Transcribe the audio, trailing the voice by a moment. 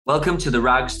Welcome to the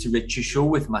Rags to Riches show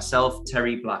with myself,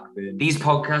 Terry Blackburn. These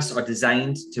podcasts are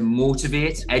designed to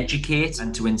motivate, educate,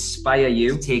 and to inspire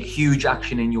you to take huge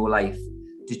action in your life,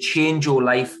 to change your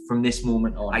life from this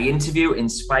moment on. I interview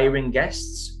inspiring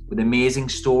guests with amazing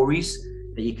stories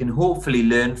that you can hopefully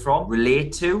learn from,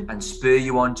 relate to, and spur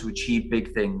you on to achieve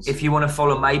big things. If you want to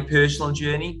follow my personal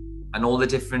journey and all the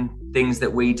different things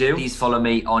that we do, please follow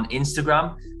me on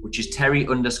Instagram, which is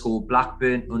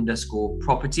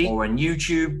Terry_Blackburn_property, or on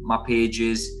YouTube, my page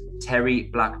is Terry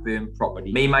Blackburn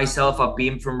Property. Me, myself, I've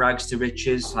been from rags to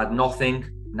riches. I've had nothing.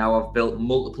 Now I've built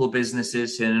multiple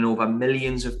businesses, turning over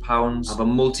millions of pounds. I have a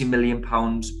multi-million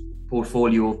pound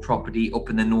portfolio of property up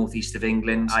in the northeast of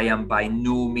England. I am by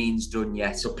no means done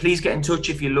yet. So please get in touch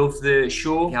if you love the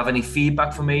show. If you have any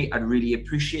feedback for me, I'd really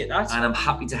appreciate that. And I'm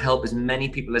happy to help as many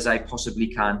people as I possibly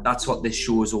can. That's what this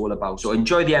show is all about. So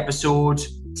enjoy the episode.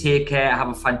 Take care. Have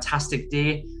a fantastic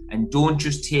day. And don't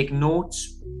just take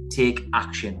notes, take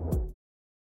action.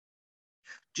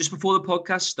 Just before the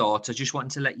podcast starts, I just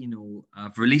wanted to let you know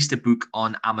I've released a book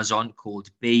on Amazon called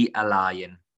Be a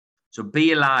Lion. So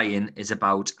Be a Lion is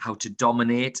about how to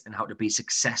dominate and how to be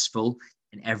successful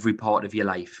in every part of your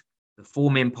life. The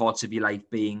four main parts of your life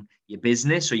being your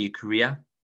business or your career,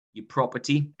 your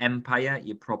property empire,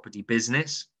 your property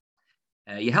business,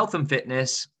 your health and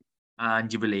fitness,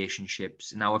 and your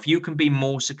relationships. Now, if you can be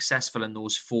more successful in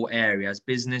those four areas,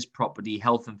 business, property,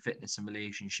 health and fitness, and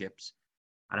relationships,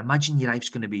 I'd imagine your life's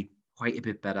going to be quite a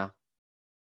bit better.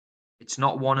 It's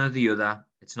not one or the other.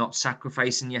 It's not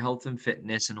sacrificing your health and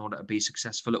fitness in order to be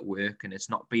successful at work. And it's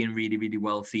not being really, really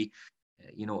wealthy,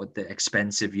 at the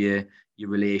expense of your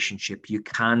relationship. You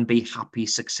can be happy,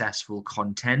 successful,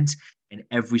 content in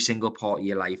every single part of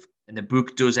your life. And the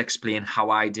book does explain how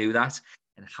I do that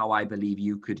and how I believe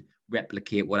you could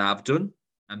replicate what I've done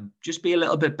and just be a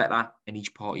little bit better in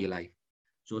each part of your life.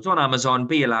 So it's on Amazon,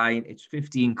 Be a Lion. It's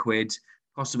 15 quid,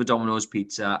 cost of a Domino's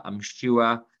pizza. I'm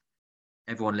sure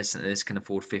everyone listening to this can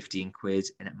afford 15 quid,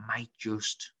 and it might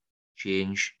just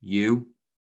change you,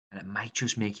 and it might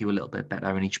just make you a little bit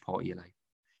better in each part of your life.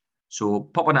 So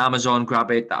pop on Amazon,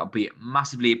 grab it. That'll be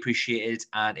massively appreciated,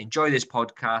 and enjoy this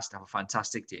podcast. Have a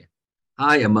fantastic day.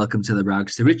 Hi, and welcome to the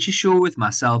Rags to Riches show with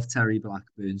myself, Terry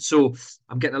Blackburn. So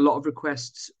I'm getting a lot of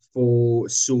requests for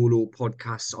solo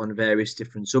podcasts on various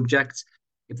different subjects.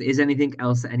 If there is anything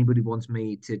else that anybody wants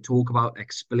me to talk about,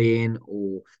 explain,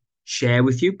 or share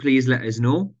with you, please let us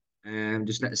know.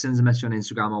 Just send us a message on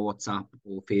Instagram or WhatsApp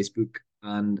or Facebook,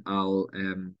 and I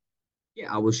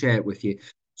will share it with you.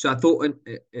 So I thought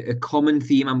a common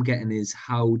theme I'm getting is,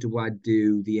 how do I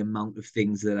do the amount of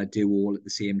things that I do all at the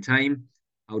same time?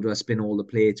 How do I spin all the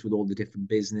plates with all the different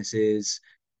businesses?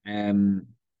 Doing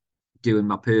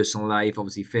my personal life,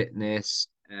 obviously fitness,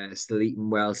 still eating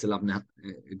well, still having a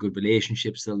good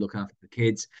relationship, still looking after the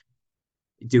kids,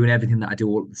 doing everything that I do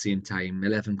all at the same time,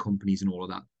 11 companies and all of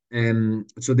that.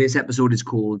 So this episode is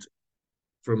called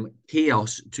From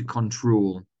Chaos to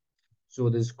Control. So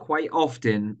there's quite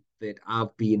often that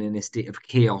I've been in a state of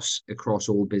chaos across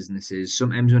all businesses.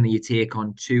 Sometimes when you take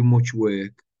on too much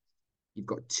work, you've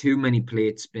got too many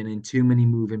plates spinning, too many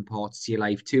moving parts to your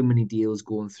life, too many deals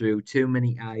going through, too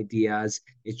many ideas.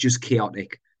 It's just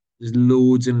chaotic. There's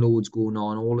loads and loads going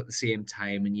on all at the same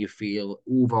time, and you feel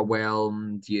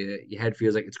overwhelmed. Your head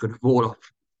feels like it's going to fall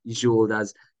off your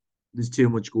shoulders. There's too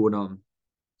much going on.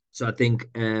 So I think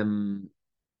a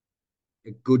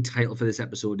good title for this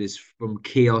episode is From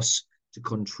Chaos to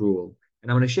Control. And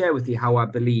I want to share with you how I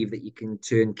believe that you can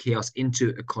turn chaos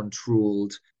into a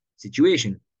controlled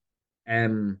situation.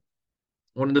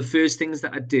 One of the first things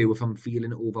that I do if I'm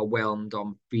feeling overwhelmed,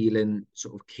 I'm feeling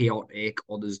sort of chaotic,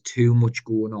 or there's too much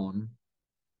going on,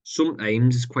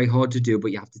 sometimes it's quite hard to do,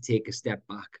 but you have to take a step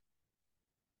back.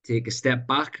 Take a step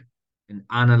back and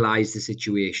analyze the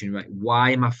situation, right?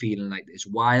 Why am I feeling like this?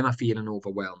 Why am I feeling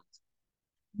overwhelmed?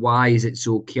 Why is it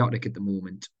so chaotic at the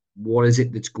moment? What is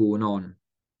it that's going on?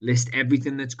 List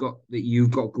everything that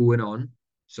you've got going on.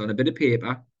 So on a bit of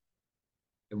paper,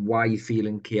 and why you're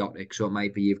feeling chaotic. So it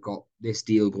might be you've got this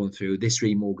deal going through, this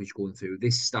remortgage going through,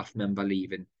 this staff member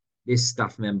leaving, this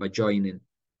staff member joining.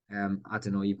 I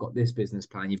don't know, you've got this business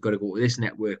plan, you've got to go to this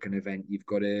networking event, you've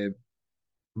got to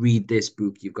read this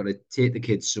book, you've got to take the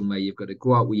kids somewhere, you've got to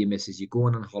go out with your missus, you're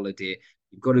going on holiday,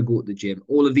 you've got to go to the gym,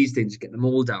 all of these things, get them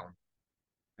all down.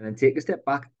 And then take a step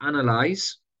back,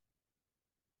 analyze,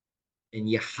 and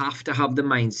you have to have the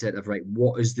mindset of, right,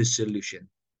 what is the solution?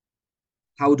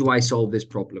 How do I solve this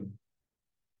problem?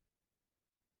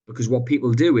 Because what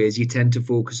people do is you tend to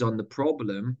focus on the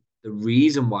problem, the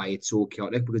reason why it's so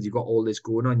chaotic, because you've got all this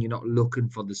going on. You're not looking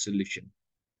for the solution.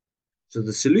 So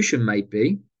the solution might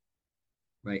be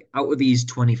right? Out of these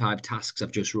 25 tasks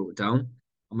I've just wrote down,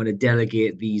 I'm going to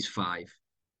delegate these five.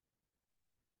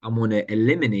 I'm going to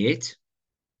eliminate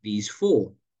these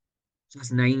four. So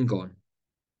that's nine gone.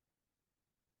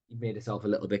 You've made yourself a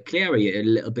little bit clearer, you're a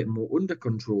little bit more under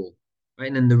control, right?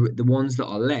 And then the ones that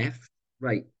are left,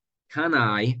 right? Can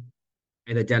I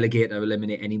either delegate or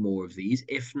eliminate any more of these?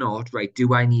 If not, right,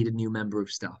 do I need a new member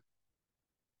of staff?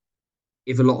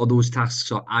 If a lot of those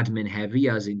tasks are admin heavy,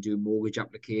 as in doing mortgage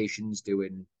applications,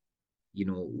 doing,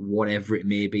 whatever it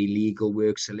may be, legal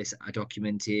work, solicitor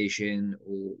documentation,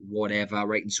 or whatever,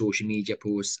 writing social media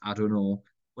posts, I don't know,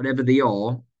 whatever they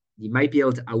are, you might be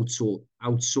able to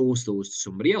outsource those to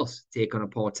somebody else. Take on a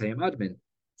part-time admin,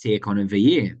 take on a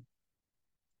VA,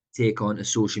 take on a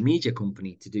social media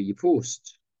company to do your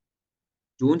posts.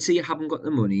 Don't say you haven't got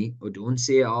the money, or don't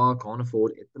say, oh, I can't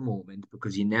afford it at the moment,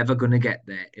 because you're never going to get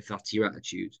there if that's your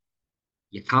attitude.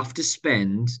 You have to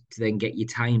spend to then get your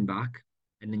time back,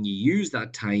 and then you use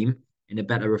that time in a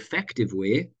better, effective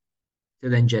way to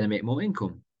then generate more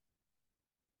income.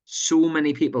 So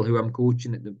many people who I'm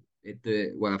coaching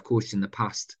I've coached in the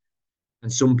past,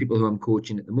 and some people who I'm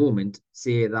coaching at the moment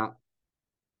say that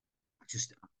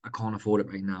I can't afford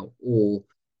it right now, or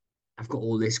I've got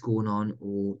all this going on,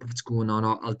 or that's going on,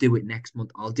 or I'll do it next month.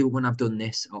 I'll do it when I've done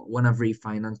this, or when I've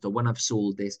refinanced, or when I've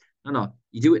sold this. No,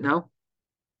 you do it now,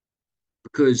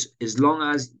 because as long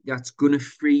as that's going to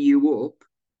free you up,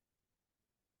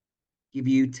 give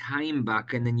you time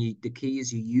back, and then the key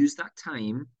is you use that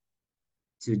time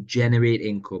to generate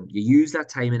income. You use that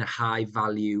time in a high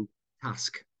value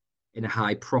task, in a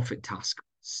high profit task,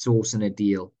 sourcing a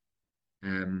deal.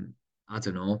 Um, I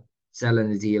don't know,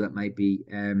 selling a deal. It might be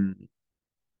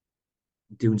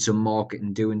doing some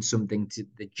marketing, doing something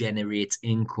that generates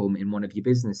income in one of your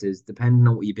businesses. Depending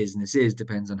on what your business is,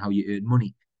 depends on how you earn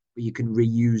money. But you can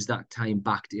reuse that time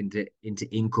back into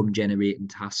income generating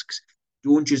tasks.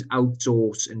 Don't just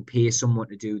outsource and pay someone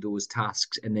to do those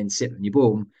tasks and then sit on your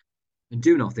bum and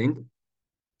do nothing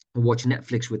and watch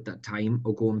Netflix with that time,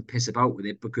 or go and piss about with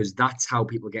it, because that's how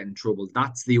people get in trouble.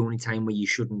 That's the only time where you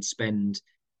shouldn't spend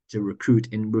to recruit.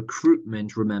 In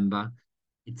recruitment, remember,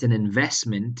 it's an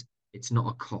investment, it's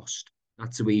not a cost.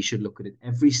 That's the way you should look at it.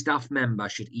 Every staff member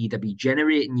should either be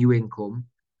generating you income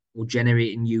or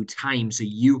generating you time so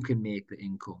you can make the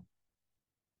income.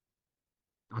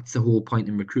 That's the whole point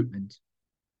in recruitment.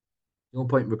 No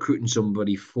point in recruiting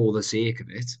somebody for the sake of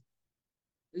it,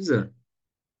 is there?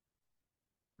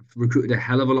 I've recruited a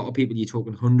hell of a lot of people. You're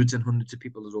talking hundreds and hundreds of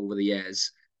people over the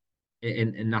years.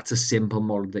 And that's a simple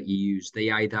model that you use.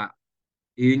 They either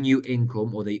earn you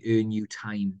income or they earn you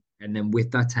time. And then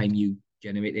with that time, you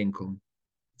generate income.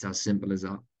 It's as simple as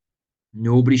that.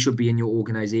 Nobody should be in your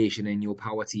organization, in your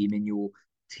power team, in your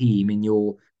team,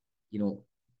 you know,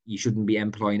 you shouldn't be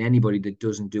employing anybody that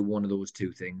doesn't do one of those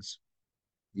two things.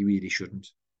 You really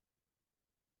shouldn't.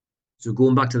 So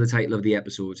going back to the title of the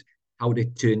episode, how to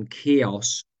turn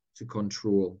chaos to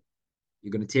control.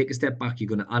 You're going to take a step back. You're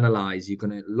going to analyze. You're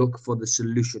going to look for the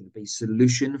solution. Be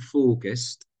solution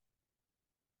focused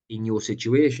in your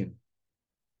situation.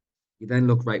 You then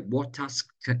look, right, what tasks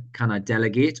can I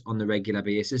delegate on the regular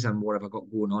basis, and what have I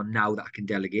got going on now that I can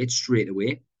delegate straight away?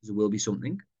 Because there will be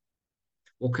something.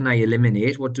 What can I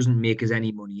eliminate? What doesn't make us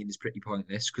any money and is pretty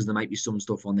pointless, because there might be some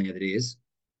stuff on there that is,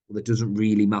 or that doesn't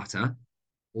really matter,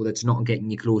 or that's not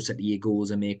getting you closer to your goals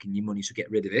and making you money. So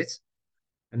get rid of it.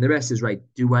 And the rest is, right,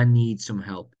 do I need some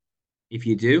help? If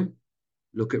you do,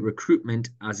 look at recruitment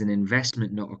as an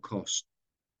investment, not a cost,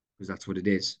 because that's what it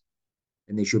is.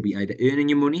 And they should be either earning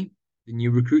your money, the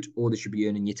new recruit, or they should be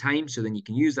earning your time. So then you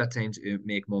can use that time to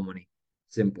make more money.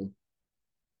 Simple.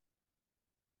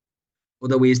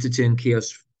 Other ways to turn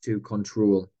chaos to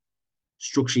control.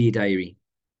 Structure your diary.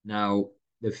 Now,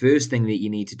 the first thing that you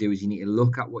need to do is you need to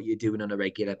look at what you're doing on a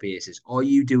regular basis. Are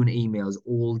you doing emails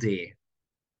all day?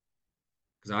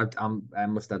 Because I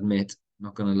must admit,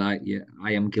 not gonna lie to you,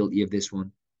 I am guilty of this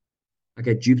one. I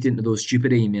get duped into those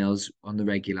stupid emails on the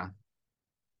regular.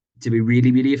 To be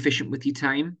really, really efficient with your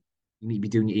time, you need to be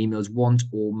doing your emails once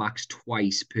or max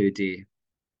twice per day.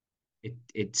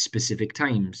 At specific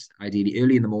times, ideally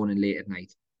early in the morning, late at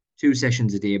night. 2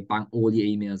 sessions a day, bang all your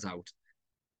emails out.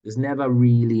 There's never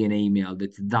really an email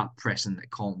that's that pressing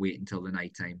that can't wait until the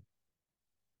night time,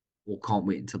 or can't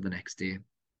wait until the next day.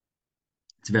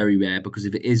 It's very rare, because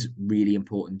if it is really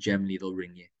important, generally they'll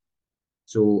ring you.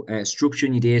 So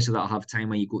structuring your day so that I'll have time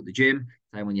when you go to the gym,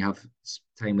 time when you have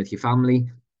time with your family,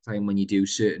 time when you do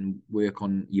certain work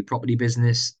on your property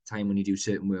business, time when you do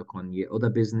certain work on your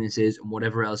other businesses, and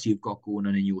whatever else you've got going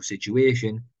on in your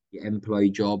situation, your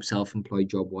employed job, self-employed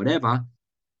job, whatever.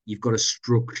 You've got to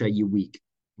structure your week,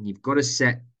 and you've got to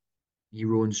set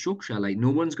your own structure. Like no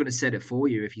one's going to set it for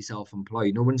you if you're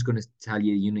self-employed. No one's going to tell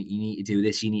you, you need to do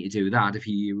this, you need to do that if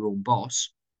you're your own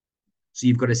boss. So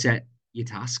you've got to set your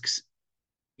tasks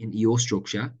into your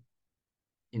structure,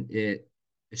 into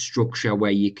a structure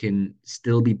where you can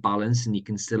still be balanced and you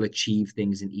can still achieve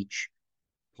things in each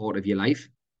part of your life.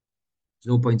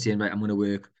 There's no point saying, right, I'm going to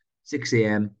work 6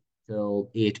 a.m.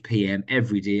 till 8 p.m.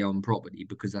 every day on property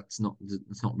because that's not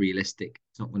realistic.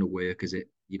 It's not going to work, is it?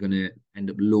 You're going to end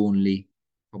up lonely,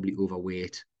 probably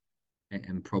overweight,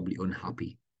 and probably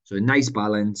unhappy. So a nice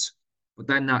balance, but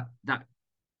then that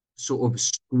sort of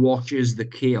squashes the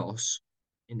chaos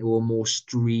into a more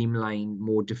streamlined,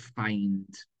 more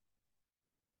defined.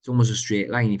 It's almost a straight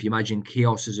line. If you imagine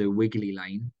chaos as a wiggly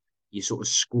line, you're sort of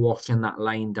squashing that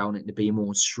line down into be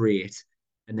more straight,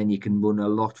 and then you can run a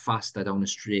lot faster down a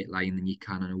straight line than you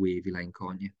can on a wavy line,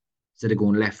 can't you? Instead of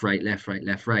going left, right, left, right,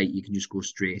 left, right, you can just go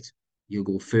straight. You'll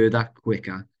go further,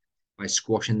 quicker by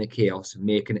squashing the chaos,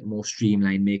 making it more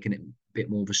streamlined, making it a bit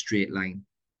more of a straight line.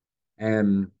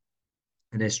 Um,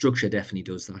 and their structure definitely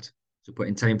does that. So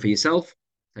putting time for yourself,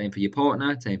 time for your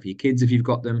partner, time for your kids if you've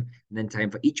got them, and then time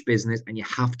for each business. And you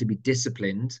have to be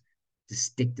disciplined to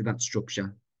stick to that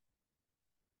structure.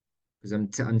 Because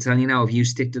I'm telling you now, if you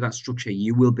stick to that structure,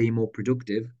 you will be more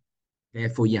productive.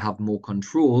 Therefore, you have more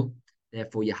control.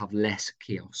 Therefore, you have less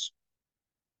chaos.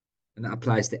 And that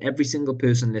applies to every single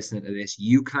person listening to this.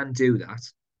 You can do that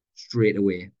straight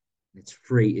away. It's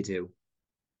free to do.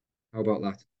 How about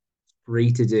that? It's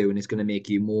free to do, and it's going to make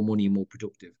you more money, more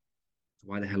productive. So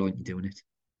why the hell aren't you doing it?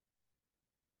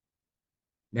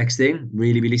 Next thing,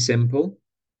 really, really simple.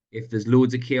 If there's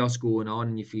loads of chaos going on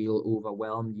and you feel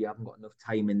overwhelmed, you haven't got enough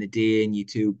time in the day and you're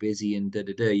too busy and da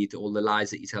da da, you do all the lies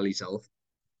that you tell yourself,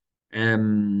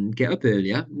 get up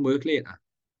earlier and work later.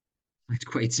 It's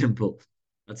quite simple.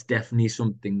 That's definitely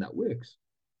something that works.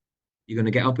 You're going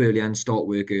to get up earlier and start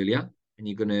work earlier, and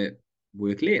you're going to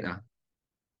work later.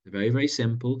 It's a very, very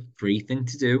simple, free thing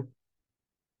to do,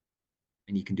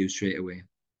 and you can do straight away.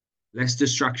 Less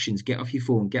distractions. Get off your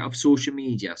phone. Get off social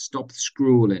media. Stop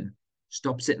scrolling.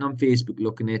 Stop sitting on Facebook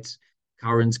looking at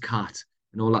Karen's cat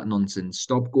and all that nonsense.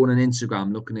 Stop going on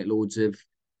Instagram looking at loads of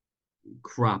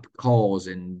crap cars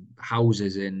and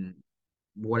houses and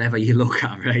whatever you look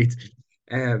at, right?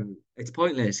 It's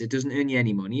pointless. It doesn't earn you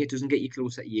any money. It doesn't get you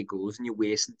closer to your goals, and you're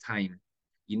wasting time.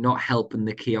 You're not helping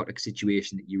the chaotic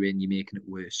situation that you're in. You're making it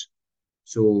worse.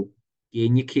 So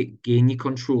gain your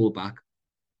control back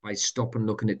by stopping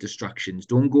looking at distractions.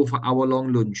 Don't go for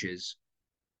hour-long lunches.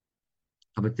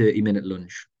 Have a 30-minute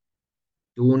lunch.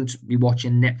 Don't be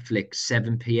watching Netflix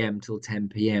 7 p.m. till 10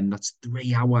 p.m. That's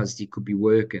 3 hours you could be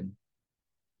working.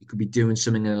 You could be doing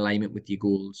something in alignment with your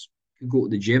goals. You could go to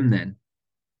the gym then.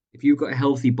 If you've got a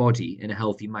healthy body and a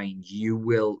healthy mind, you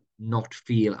will not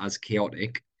feel as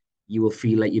chaotic. You will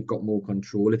feel like you've got more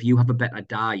control. If you have a better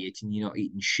diet and you're not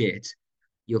eating shit,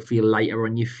 you'll feel lighter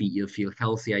on your feet. You'll feel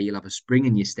healthier. You'll have a spring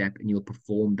in your step and you'll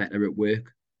perform better at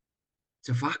work. It's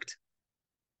a fact.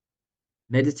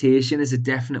 Meditation is a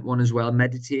definite one as well.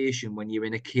 Meditation, when you're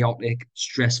in a chaotic,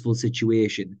 stressful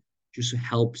situation, just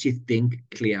helps you think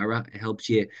clearer. It helps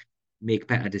you make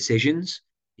better decisions.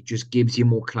 It just gives you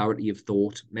more clarity of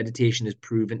thought. Meditation is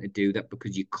proven to do that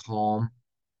because you're calm,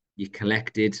 you're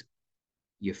collected,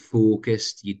 you're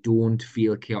focused, you don't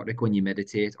feel chaotic when you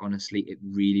meditate. Honestly, it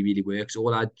really, really works.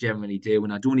 All I generally do,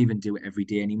 and I don't even do it every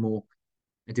day anymore,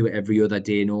 I do it every other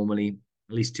day normally,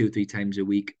 at least 2 or 3 times a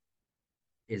week,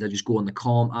 is I just go on the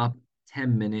Calm app,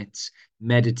 10 minutes,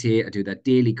 meditate. I do that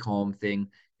daily Calm thing.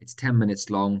 It's 10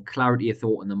 minutes long, clarity of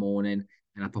thought in the morning,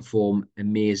 and I perform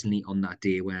amazingly on that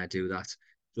day when I do that.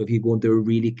 So if you're going through a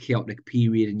really chaotic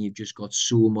period and you've just got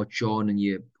so much on and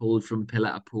you're pulled from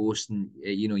pillar to post and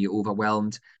you're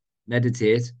overwhelmed,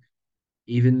 meditate.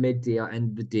 Even midday or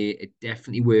end of the day, it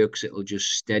definitely works. It'll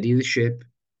just steady the ship.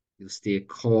 You'll stay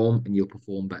calm and you'll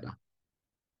perform better.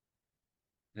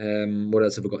 What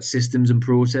else have I got? Systems and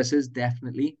processes,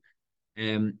 definitely.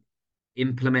 Um,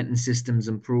 Implementing systems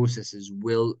and processes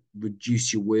will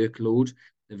reduce your workload.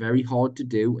 They're very hard to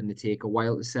do and they take a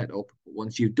while to set up. But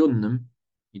once you've done them,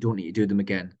 you don't need to do them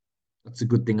again. That's a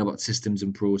good thing about systems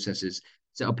and processes.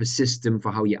 Set up a system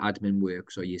for how your admin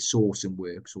works or your sourcing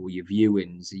works or your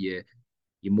viewings, your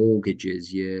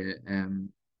mortgages, your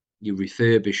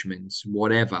refurbishments,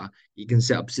 whatever. You can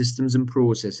set up systems and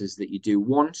processes that you do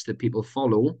once that people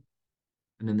follow,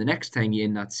 and then the next time you're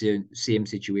in that same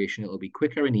situation, it'll be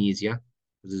quicker and easier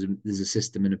because there's a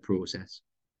system and a process.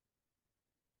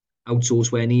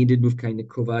 Outsource where needed. We've kind of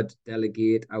covered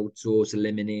delegate, outsource,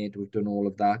 eliminate. We've done all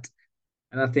of that.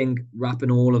 And I think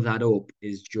wrapping all of that up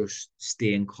is just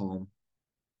staying calm.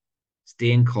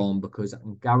 staying calm, because I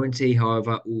can guarantee,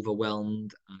 however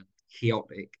overwhelmed and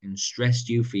chaotic and stressed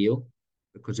you feel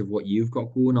because of what you've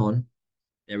got going on,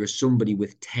 there is somebody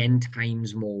with 10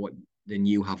 times more than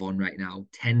you have on right now.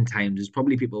 10 times. There's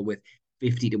probably people with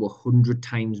 50 to 100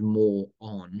 times more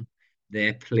on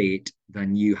their plate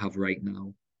than you have right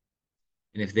now.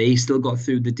 And if they still got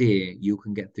through the day, you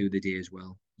can get through the day as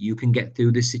well. You can get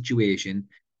through this situation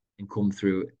and come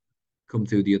through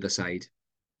the other side.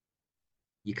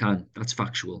 You can. That's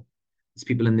factual. There's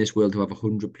people in this world who have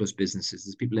 100+ businesses.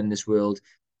 There's people in this world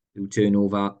who turn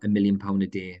over £1 million a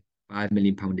day, £5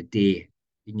 million a day.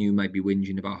 And you might be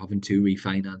whinging about having 2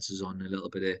 refinances on a little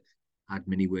bit of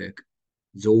admin work.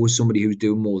 There's always somebody who's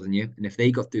doing more than you. And if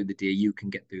they got through the day, you can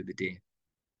get through the day.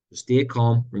 So stay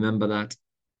calm. Remember that.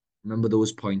 Remember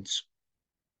those points.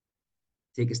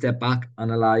 Take a step back,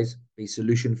 analyze, be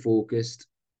solution focused,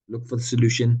 look for the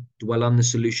solution, dwell on the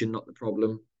solution, not the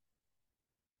problem.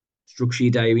 Structure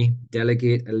your diary,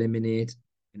 delegate, eliminate,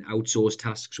 and outsource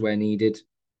tasks where needed.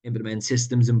 Implement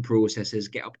systems and processes,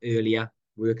 get up earlier,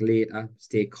 work later,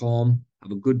 stay calm,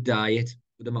 have a good diet,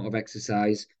 good amount of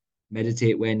exercise,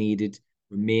 meditate where needed,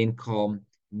 remain calm,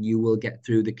 and you will get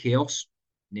through the chaos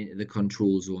and into the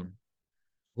control zone.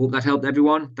 Hope that helped,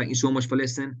 everyone. Thank you so much for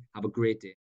listening. Have a great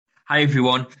day. Hi,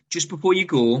 everyone. Just before you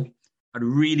go, I'd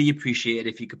really appreciate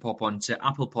it if you could pop onto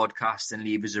Apple Podcasts and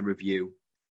leave us a review.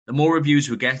 The more reviews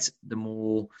we get, the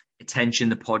more attention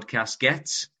the podcast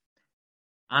gets.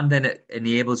 And then it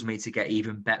enables me to get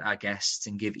even better guests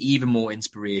and give even more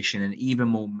inspiration and even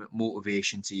more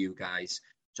motivation to you guys.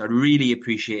 So I'd really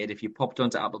appreciate it if you popped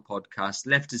onto Apple Podcasts,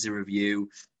 left us a review,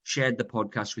 shared the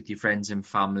podcast with your friends and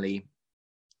family,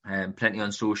 plenty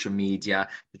on social media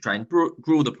to try and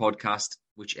grow the podcast,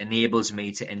 which enables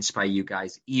me to inspire you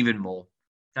guys even more.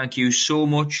 Thank you so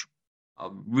much.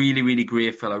 I'm really, really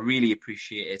grateful. I really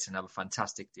appreciate it, and have a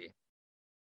fantastic day.